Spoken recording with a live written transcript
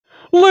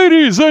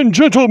Ladies and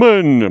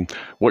gentlemen,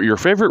 what your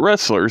favorite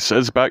wrestler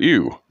says about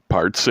you,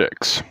 Part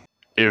 6.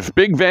 If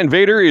Big Van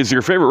Vader is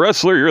your favorite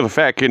wrestler, you're the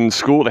fat kid in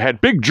school that had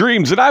big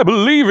dreams and I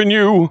believe in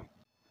you.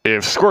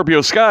 If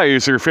Scorpio Sky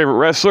is your favorite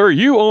wrestler,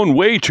 you own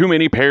way too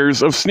many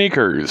pairs of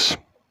sneakers.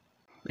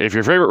 If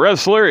your favorite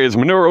wrestler is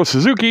Minoru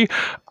Suzuki,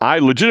 I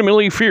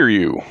legitimately fear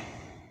you.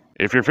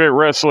 If your favorite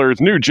wrestler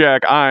is New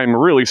Jack, I'm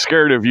really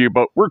scared of you,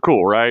 but we're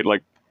cool, right?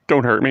 Like,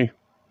 don't hurt me.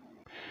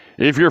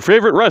 If your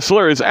favorite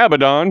wrestler is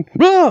Abaddon,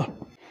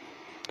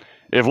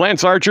 if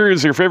Lance Archer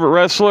is your favorite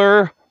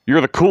wrestler,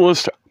 you're the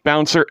coolest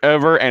bouncer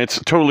ever, and it's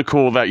totally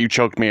cool that you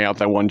choked me out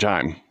that one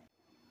time.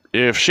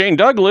 If Shane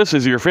Douglas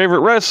is your favorite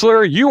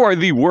wrestler, you are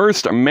the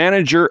worst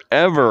manager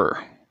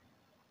ever.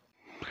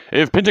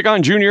 If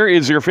Pentagon Jr.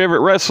 is your favorite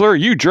wrestler,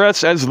 you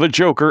dress as the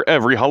Joker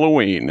every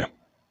Halloween.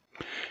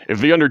 If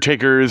The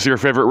Undertaker is your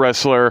favorite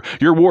wrestler,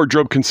 your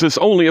wardrobe consists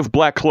only of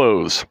black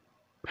clothes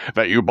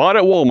that you bought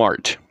at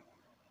Walmart.